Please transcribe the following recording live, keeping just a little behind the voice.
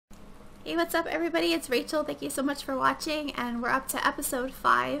Hey, what's up everybody? It's Rachel. Thank you so much for watching, and we're up to episode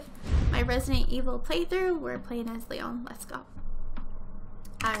 5, my Resident Evil playthrough. We're playing as Leon. Let's go.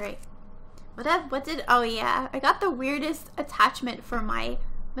 Alright. Oh yeah, I got the weirdest attachment for my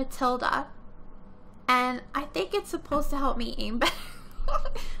Matilda, and I think it's supposed to help me aim better.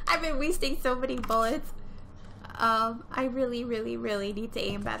 I've been wasting so many bullets. I really need to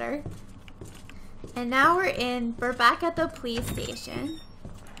aim better. And now we're back at the police station.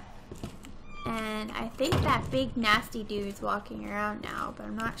 And I think that big nasty dude's walking around now, but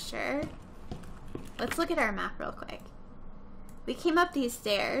I'm not sure. Let's look at our map real quick. We came up these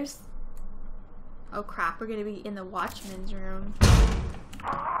stairs. Oh crap, we're gonna be in the watchman's room.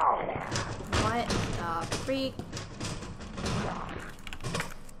 What the freak?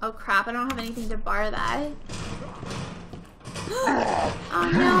 Oh crap, I don't have anything to bar that. Oh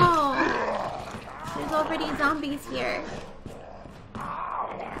no! There's already zombies here.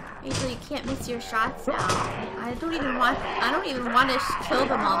 Usually you can't miss your shots now. I don't even want to kill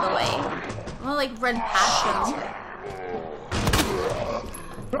them all the way. I want to like run past them.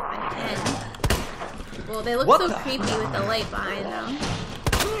 Well, they look so creepy with the light behind them.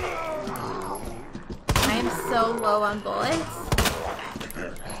 I am so low on bullets.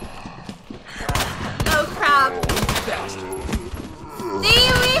 Oh crap! Stay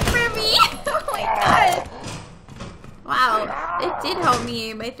away from me! Oh my god! Wow, it did help me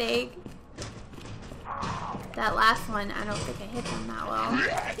aim, I think. That last one, I don't think I hit them that well.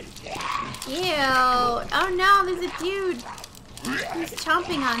 Ew! Oh no, there's a dude! He's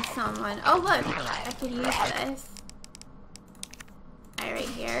chomping on someone. Oh look, I could use this. Alright, right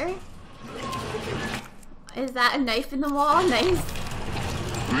here. Is that a knife in the wall? Nice.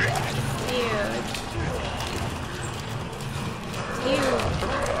 Dude.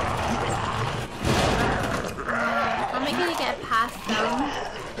 Am I gonna get past them?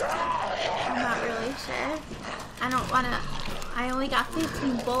 I'm not really sure. I don't wanna. I only got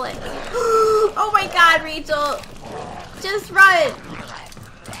 15 bullets. Oh my god, Rachel! Just run! Is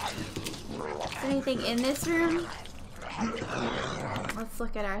there anything in this room? Let's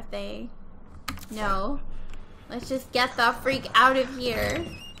look at our thing. No. Let's just get the freak out of here.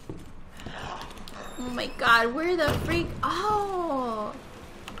 Oh my god, where the freak? Oh!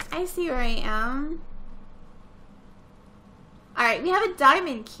 I see where I am. Alright, we have a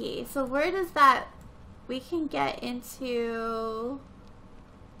diamond key. So where does that... We can get into...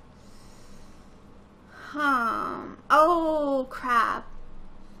 Oh, crap.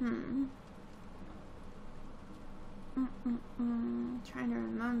 Trying to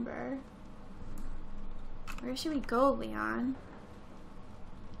remember. Where should we go, Leon?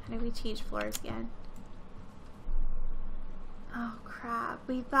 How do we change floors again? Oh, crap.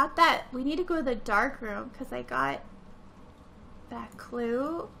 We got that... We need to go to the dark room because I got... that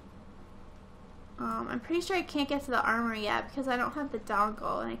clue. I'm pretty sure I can't get to the armory yet because I don't have the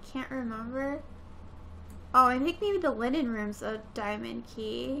dongle and I can't remember. Oh, I think maybe the linen room's a diamond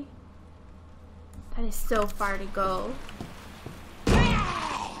key. That is so far to go.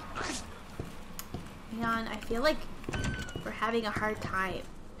 Leon, I feel like we're having a hard time.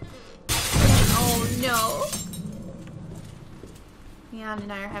 Oh no! Leon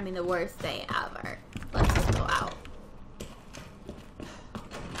and I are having the worst day ever. Let's just go out.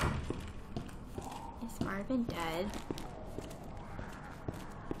 Marvin dead.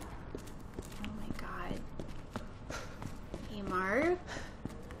 Oh my god. Hey Marv?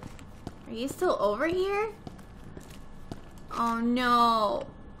 Are you still over here? Oh no.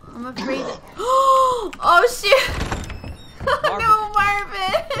 I'm afraid that... Oh shit! No,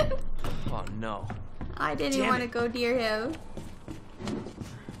 Marvin! Oh no. I didn't want to go near him.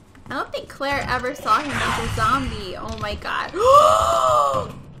 I don't think Claire ever saw him as a zombie. Oh my god.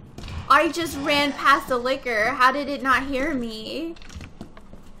 I just ran past the liquor. How did it not hear me?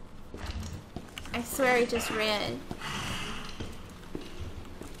 I swear I just ran.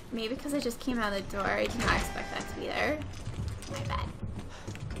 Maybe because I just came out of the door. I did not expect that to be there. My bad.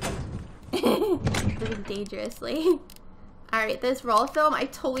 Living dangerously. Alright, this roll film, I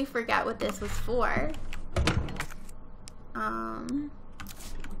totally forgot what this was for.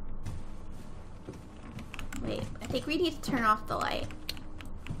 Wait, I think we need to turn off the light.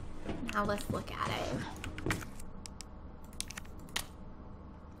 Now let's look at it.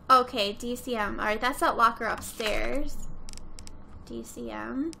 Okay, DCM. Alright, that's that locker upstairs.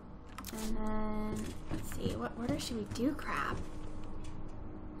 DCM. And then, let's see, what order should we do crap?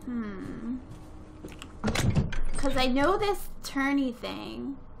 Because I know this turny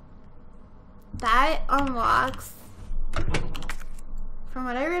thing. That unlocks... From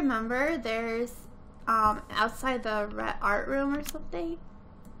what I remember, there's outside the art room or something.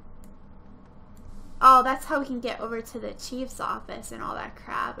 Oh, that's how we can get over to the chief's office and all that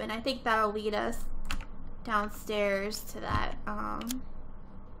crap. And I think that'll lead us downstairs to that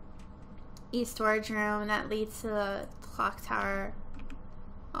east storage room, and that leads to the clock tower.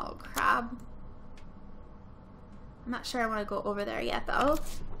 Oh crap. I'm not sure I want to go over there yet though.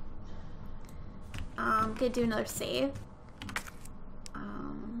 I'm gonna do another save.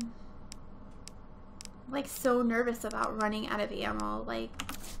 I'm like so nervous about running out of ammo, like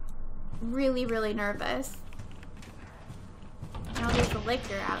really, really nervous. Now there's a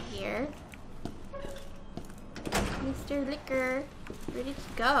liquor out here. Mr. Liquor, where did you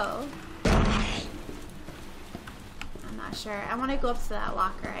go? I'm not sure. I want to go up to that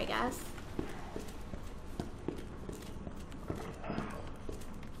locker, I guess.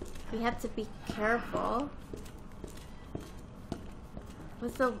 We have to be careful.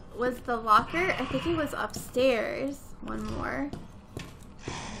 Was the locker? I think it was upstairs. One more.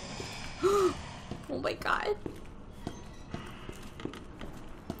 Oh my god.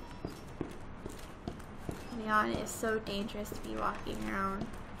 Leon is so dangerous to be walking around.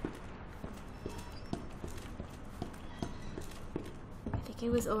 I think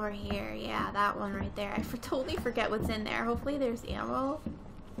it was over here. Yeah, that one right there. I totally forget what's in there. Hopefully there's ammo.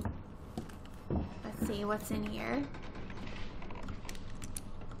 Let's see what's in here.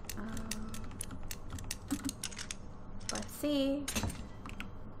 Let's see.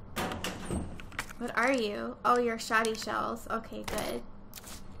 What are you? Oh, you're shoddy shells. Okay, good.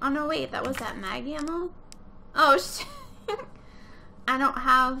 Oh no, wait, that was that mag ammo? Oh shit. I don't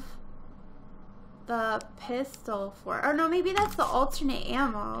have the pistol for it. Oh no, maybe that's the alternate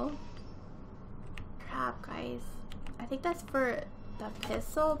ammo. Crap, guys. I think that's for the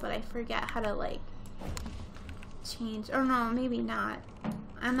pistol, but I forget how to like change. Oh no, maybe not.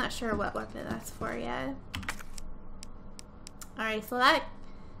 I'm not sure what weapon that's for yet. Alright, so that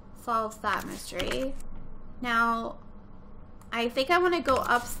solves that mystery. Now, I think I want to go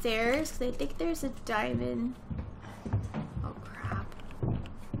upstairs because I think there's a diamond. Oh crap.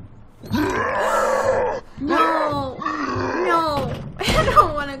 No! No! I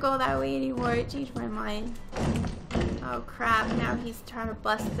don't want to go that way anymore. I changed my mind. Oh crap, now he's trying to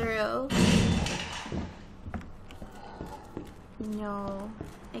bust through. No.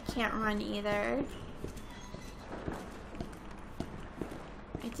 I can't run either.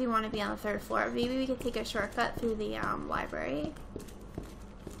 I do want to be on the 3rd floor. Maybe we could take a shortcut through the library.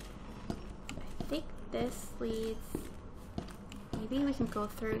 I think this leads... Maybe we can go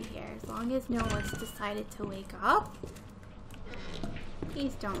through here as long as no one's decided to wake up.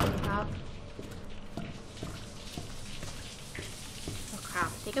 Please don't wake up. Oh crap, I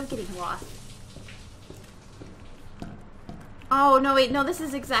think I'm getting lost. Oh no, wait, no, this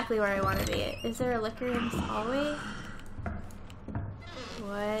is exactly where I want to be. Is there a liquor in this hallway?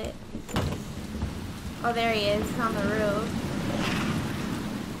 What? Oh, there he is. He's on the roof.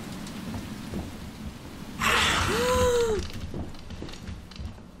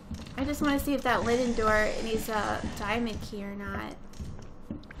 I just want to see if that linen door needs a diamond key or not.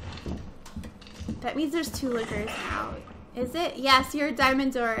 That means there's 2 liquors now. Is it? Yes, you're a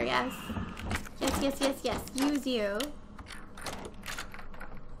diamond door. Yes. Yes, yes, yes, yes. Use you.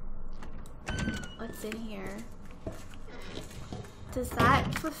 What's in here? Does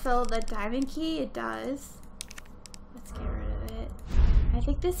that fulfill the diamond key? It does. Let's get rid of it. I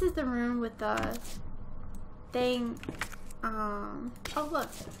think this is the room with the thing. Oh look.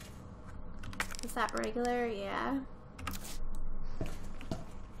 Is that regular? Yeah.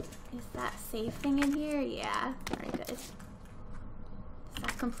 Is that safe thing in here? Yeah. Alright, good. Does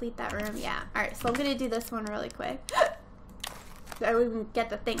that complete that room? Yeah. Alright, so I'm gonna do this one really quick. So we can get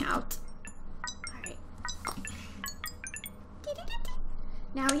the thing out.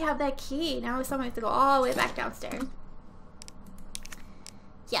 Now we have that key. Now someone has to go all the way back downstairs.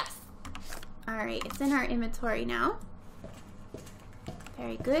 Yes. Alright, it's in our inventory now.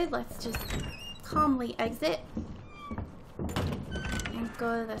 Very good. Let's just calmly exit. And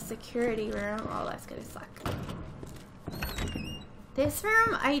go to the security room. Oh, that's gonna suck. This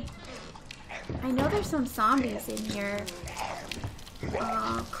room, I know there's some zombies in here.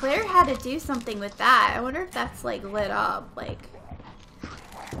 Claire had to do something with that. I wonder if that's like lit up. Like...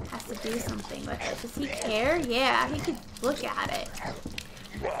 has to do something with it. Does he care? Yeah, he could look at it.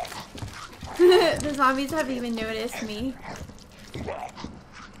 The zombies haven't even noticed me.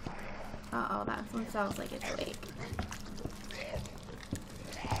 Uh-oh, that one sounds like it's awake.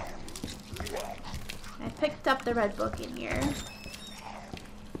 I picked up the red book in here.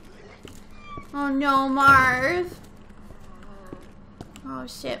 Oh no, Marv! Oh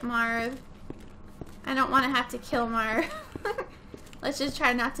shit, Marv. I don't want to have to kill Marv. Let's just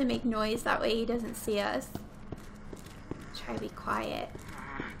try not to make noise, that way he doesn't see us. Try to be quiet.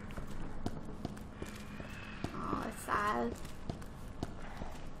 Oh, that's sad.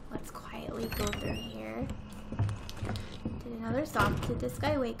 Let's quietly go through here. Did another zombie? Did this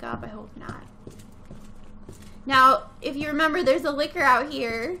guy wake up? I hope not. Now, if you remember, there's a liquor out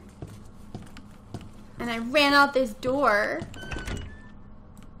here. And I ran out this door.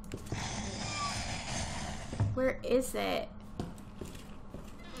 Where is it?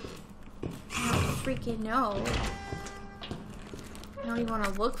 I don't freaking know. I don't even want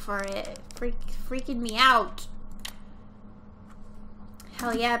to look for it. Freaking me out.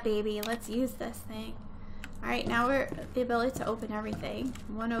 Hell yeah, baby. Let's use this thing. Alright, now we're the ability to open everything.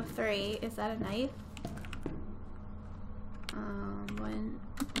 103. Is that a knife?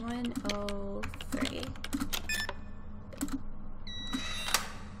 103.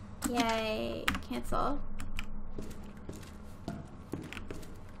 Yay. Cancel.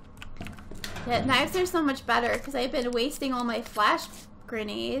 Yeah, knives are so much better because I've been wasting all my flash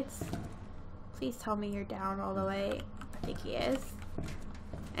grenades. Please tell me you're down all the way. I think he is.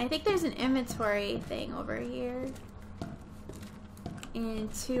 I think there's an inventory thing over here. In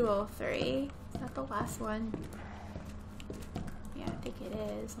 203. Is that the last one? Yeah, I think it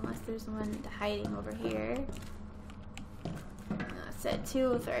is. Unless there's one hiding over here. That's it,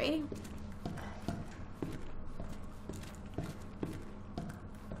 203.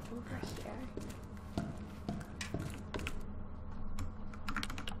 Over here.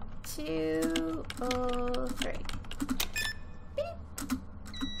 203. Beep.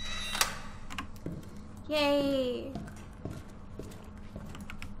 Yay!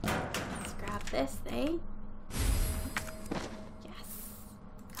 Let's grab this thing.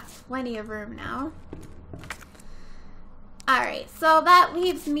 Plenty of room now. Alright, so that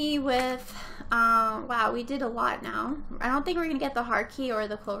leaves me with, wow, we did a lot now. I don't think we're going to get the heart key or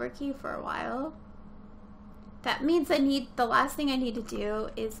the clover key for a while. That means the last thing I need to do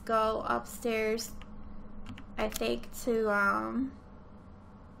is go upstairs, I think, to,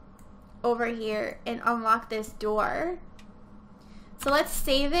 over here and unlock this door. So let's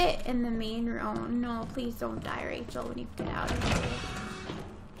save it in the main room. No, please don't die, Rachel, when you get out of here.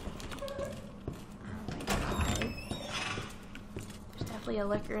 A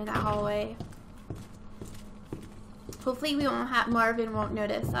liquor in that hallway. Hopefully we won't have Marvin won't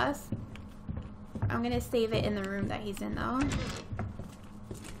notice us. I'm gonna save it in the room that he's in though.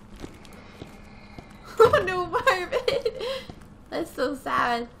 Oh no, Marvin! That's so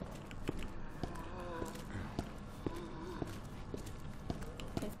sad.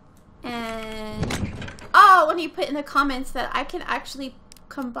 And oh, when he put in the comments that I can actually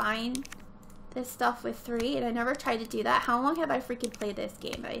combine this stuff with 3, and I never tried to do that. How long have I freaking played this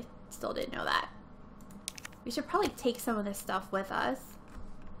game? I still didn't know that. We should probably take some of this stuff with us.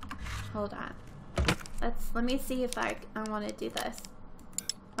 Hold on. Let me see if I want to do this.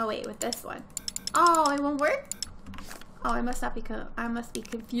 Oh wait, with this one. Oh, it won't work? Oh, I must be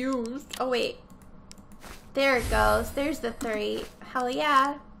confused. Oh wait. There it goes. There's the 3. Hell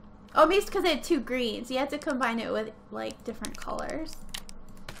yeah. Oh, maybe it's because I had 2 greens. You had to combine it with like different colors.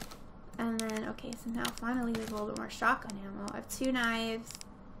 And then, okay, so now finally we have a little bit more shotgun ammo. I have 2 knives.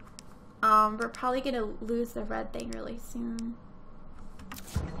 We're probably gonna lose the red thing really soon.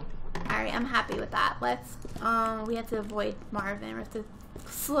 Alright, I'm happy with that. Let's, we have to avoid Marvin. We have to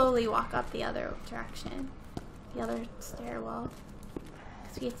slowly walk up the other direction. The other stairwell.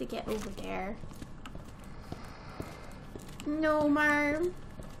 Because we have to get over there. No, Marv.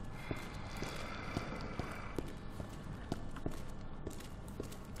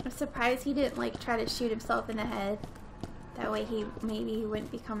 I'm surprised he didn't like try to shoot himself in the head. That way maybe he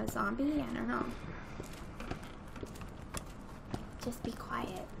wouldn't become a zombie. I don't know. Just be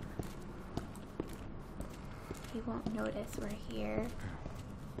quiet. He won't notice we're here.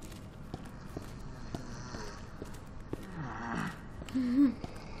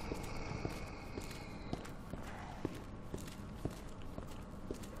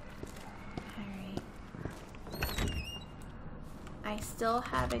 I still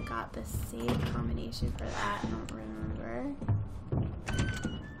haven't got the save combination for that. I don't remember.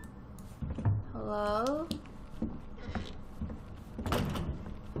 Hello?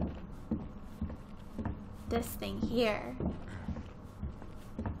 This thing here.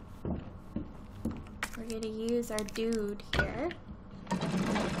 We're gonna use our dude here.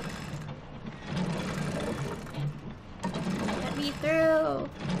 Get me through!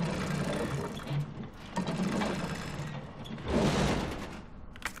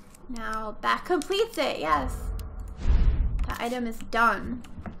 Now that completes it, yes. The item is done.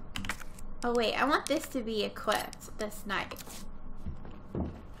 Oh wait, I want this to be equipped, this knife.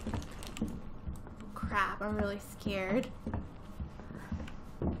 crap, I'm really scared.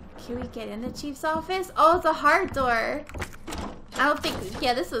 Can we get in the chief's office? Oh, it's a hard door. I don't think,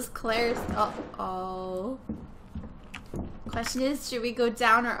 yeah, this was Claire's. Oh. Question is, should we go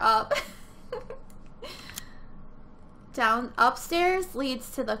down or up? Down, upstairs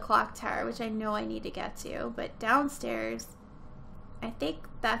leads to the clock tower, which I know I need to get to, but downstairs, I think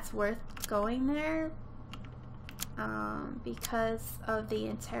that's worth going there. Because of the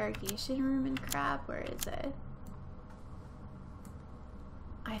interrogation room and crap. Where is it?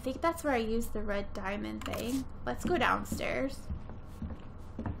 I think that's where I used the red diamond thing. Let's go downstairs.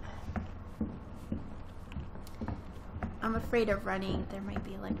 I'm afraid of running. There might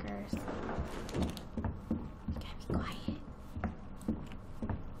be lickers. You gotta be quiet.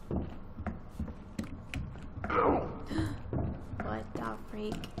 What the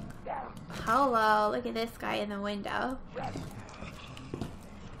freak? Hello, look at this guy in the window.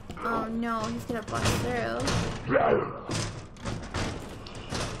 Oh no, he's gonna bust through.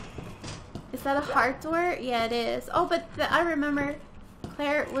 Is that a hard door? Yeah, it is. Oh, but I remember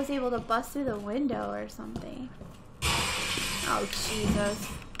Claire was able to bust through the window or something. Oh, Jesus.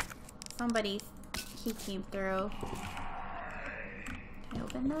 He came through. Can I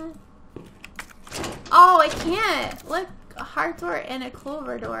open that? Oh, I can't! Look, a hard door and a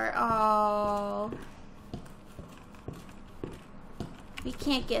clover door. Oh. We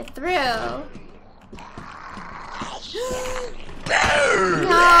can't get through. No!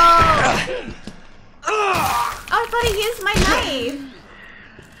 Oh, I thought I used my knife.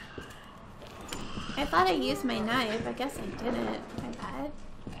 I thought I used my knife. I guess I didn't. My bad.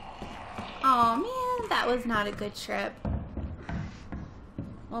 Oh man, that was not a good trip.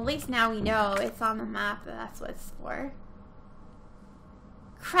 Well, at least now we know it's on the map that that's what it's for.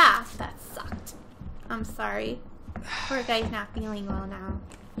 Crap, that sucked. I'm sorry. Poor guy's not feeling well now.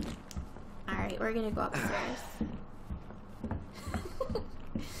 Alright, we're gonna go upstairs.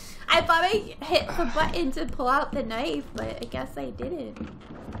 I thought I hit the button to pull out the knife, but I guess I didn't.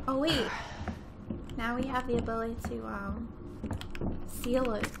 Oh wait. Now we have the ability to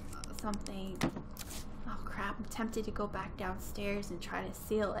seal it something. Oh crap, I'm tempted to go back downstairs and try to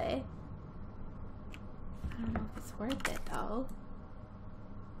seal it. I don't know if it's worth it though.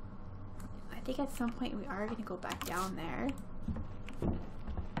 I think at some point we are gonna go back down there.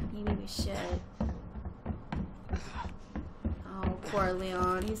 Maybe we should. Oh, poor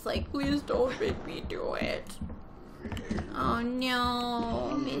Leon. He's like, please don't make me do it. Oh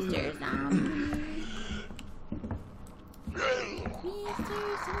no, Mr. Zombie.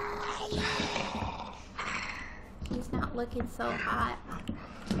 Mr. Zombie. He's not looking so hot.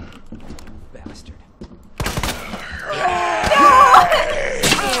 Bastard. No!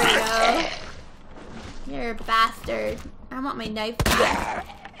 There we go. You're a bastard. I want my knife back.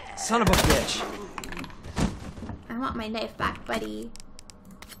 Son of a bitch. I want my knife back, buddy.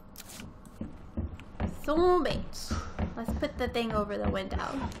 So bitch. Let's put the thing over the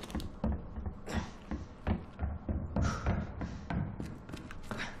window.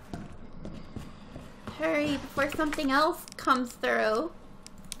 Hurry before something else comes through.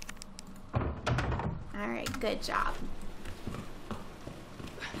 Alright, good job.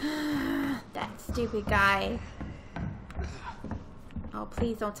 That stupid guy. Oh,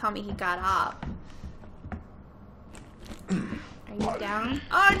 please don't tell me he got up. Are you down?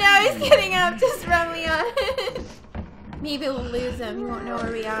 Oh no, he's getting up. Just run, Leon. Maybe we'll lose him. He won't know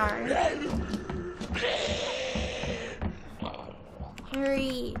where we are.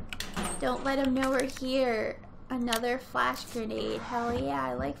 Hurry. Don't let him know we're here. Another flash grenade. Hell yeah,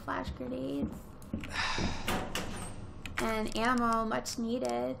 I like flash grenades. And ammo, much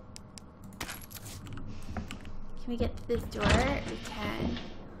needed. Can we get to this door? We can.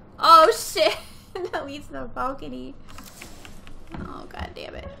 Oh shit! That leads to the balcony. Oh god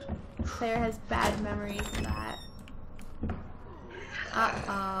damn it. Claire has bad memories of that.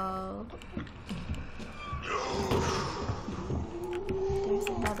 Uh-oh. There's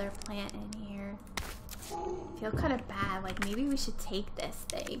another plant in here. I feel kind of bad. Like maybe we should take this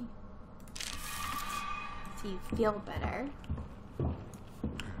thing. So you feel better.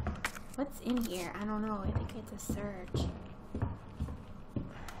 What's in here? I don't know. I think I have to search.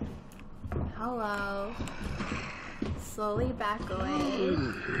 Hello. Slowly back away.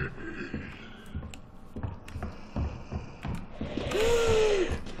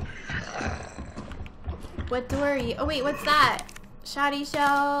 What door are you? Oh wait, what's that? Shoddy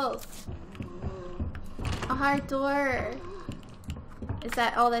shells. A hard door. Is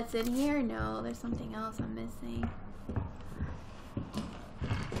that all that's in here? No, there's something else I'm missing.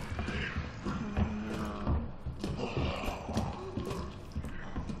 Oh no.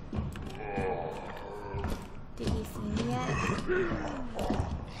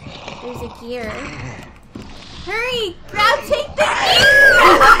 There's a gear. Hurry! Take the gear!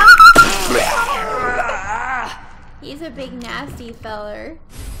 He's a big nasty feller.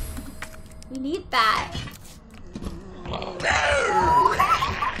 We need that.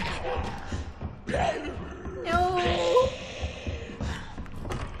 No.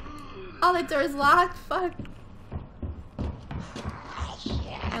 Oh, the door's locked. Fuck.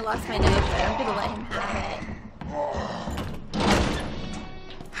 I lost my knife, but I'm gonna let him have it.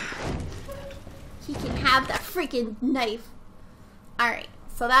 He can have that freaking knife. Alright,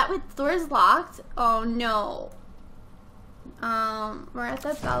 so door's locked. Oh no. We're at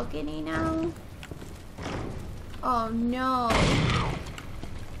the balcony now. Oh no.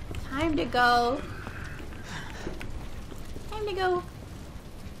 Time to go. Time to go.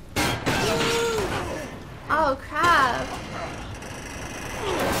 Oh crap.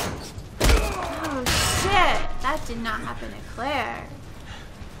 Oh shit. That did not happen to Claire.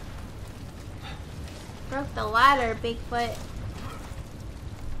 Broke the ladder, Bigfoot.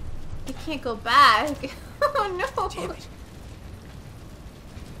 I can't go back. Oh no. Damn it.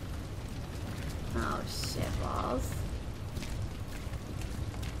 Oh shit balls.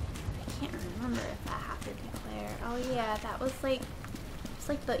 I can't remember if that happened to Claire. Oh yeah, that was like, it's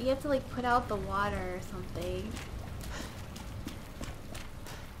like you have to like put out the water or something.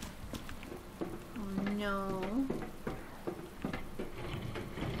 Oh no.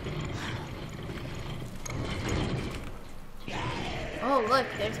 Oh look,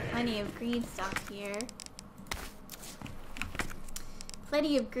 there's plenty of green stuff here.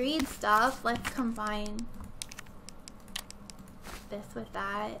 Plenty of green stuff. Let's combine this with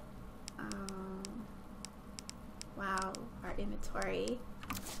that. Wow, our inventory.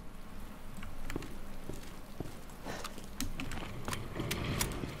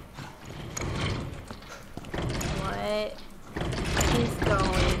 What is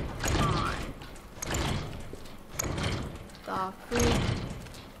going on? The freak.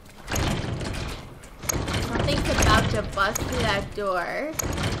 Something's about to bust through that door.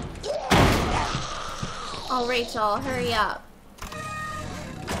 Oh, Rachel, hurry up.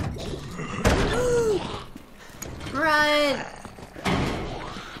 Run!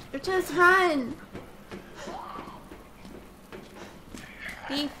 Just run!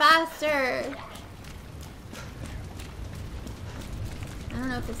 Be faster! I don't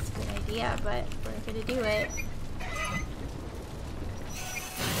know if this is a good idea, but we're gonna do it.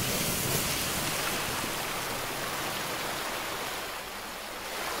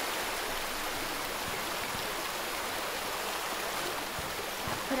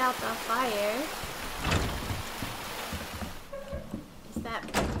 Put out the fire. Is that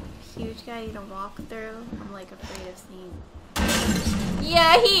huge guy you don't walk through? I'm like afraid of seeing.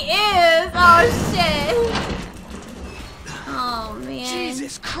 Yeah, he is! Oh shit! Oh man.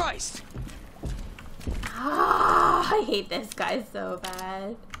 Jesus Christ! Oh, I hate this guy so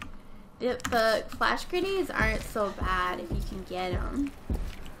bad. The flash grenades aren't so bad if you can get them.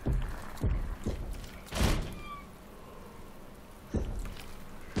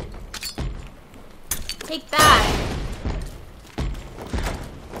 Take that!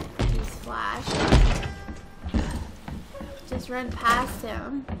 He's flash. Just run past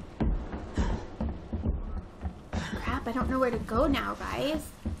him. Crap, I don't know where to go now, guys.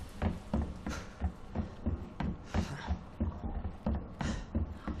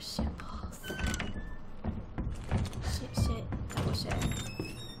 Oh shit balls. Shit, double shit.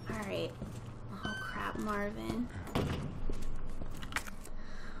 Alright. Oh crap, Marvin.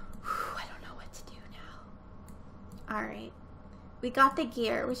 Alright, we got the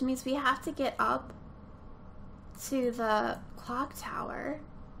gear, which means we have to get up to the clock tower.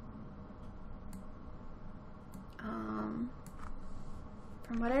 From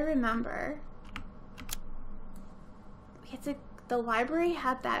what I remember, we had to, the library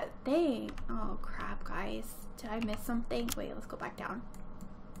had that thing. Oh crap, guys. Did I miss something? Wait, let's go back down.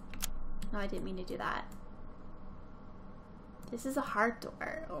 No, I didn't mean to do that. This is a hard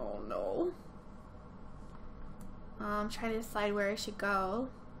door. Oh no. I'm trying to decide where I should go.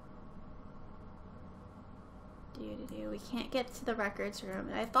 We can't get to the records room.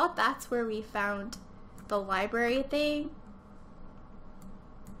 And I thought that's where we found the library thing.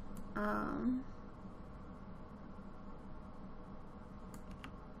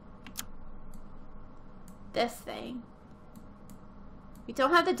 This thing. We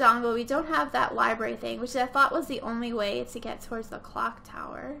don't have the dongle. We don't have that library thing, which I thought was the only way to get towards the clock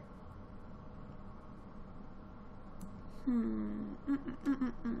tower. The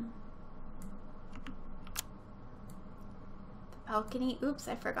balcony. Oops,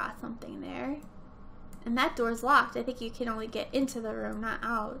 I forgot something there. And that door's locked. I think you can only get into the room, not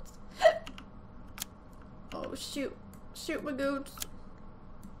out. Oh, shoot. Shoot my goats.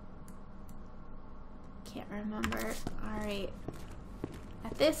 Can't remember. Alright.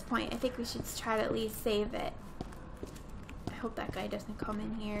 At this point, I think we should try to at least save it. I hope that guy doesn't come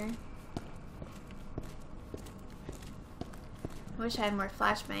in here. I wish I had more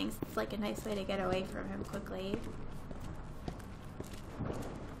flashbangs. It's like a nice way to get away from him quickly.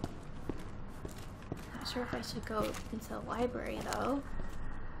 Not sure if I should go into the library though.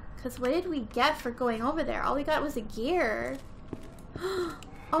 Because what did we get for going over there? All we got was a gear.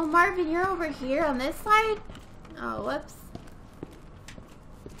 Oh, Marvin, you're over here on this side? Oh, whoops.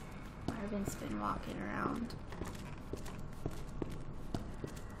 Marvin's been walking around.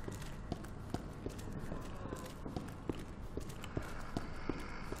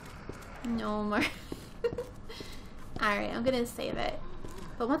 No more. Alright, I'm gonna save it.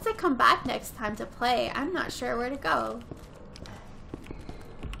 But once I come back next time to play, I'm not sure where to go.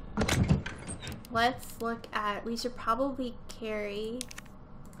 Let's look at, we should probably carry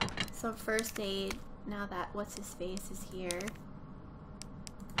some first aid now that what's-his-face is here.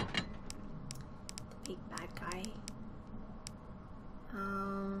 The big bad guy.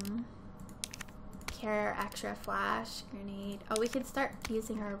 Carry extra flash, grenade. Oh, we can start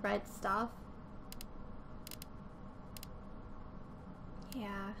using our red stuff.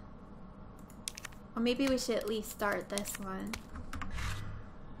 Yeah. Or maybe we should at least start this one.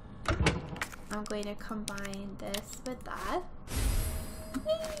 I'm going to combine this with that.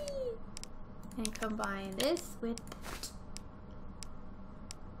 Whee! And combine this with that.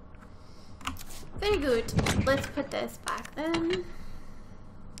 Very good. Let's put this back then.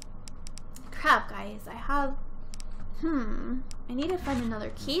 Crap, guys. I have... I need to find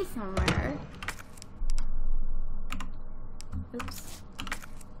another key somewhere. Oops.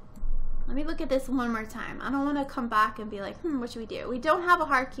 Let me look at this one more time. I don't want to come back and be like, what should we do? We don't have a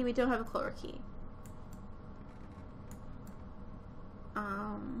hard key. We don't have a clover key.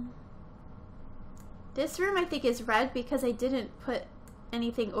 This room I think is red because I didn't put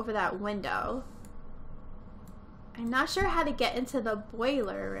anything over that window. I'm not sure how to get into the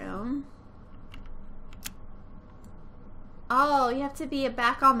boiler room. Oh, you have to be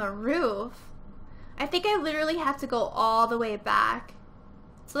back on the roof. I think I literally have to go all the way back.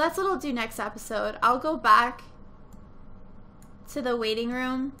 So that's what I'll do next episode. I'll go back to the waiting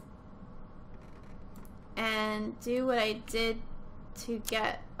room and do what I did to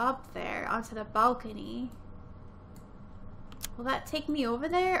get up there onto the balcony. Will that take me over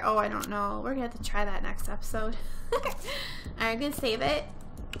there? Oh, I don't know. We're gonna have to try that next episode. Alright, I'm gonna save it.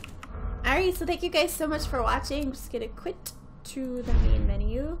 Alright, so thank you guys so much for watching. I'm just gonna quit to the main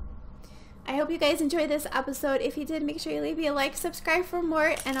menu. I hope you guys enjoyed this episode. If you did, make sure you leave me a like, subscribe for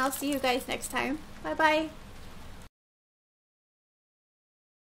more, and I'll see you guys next time. Bye bye.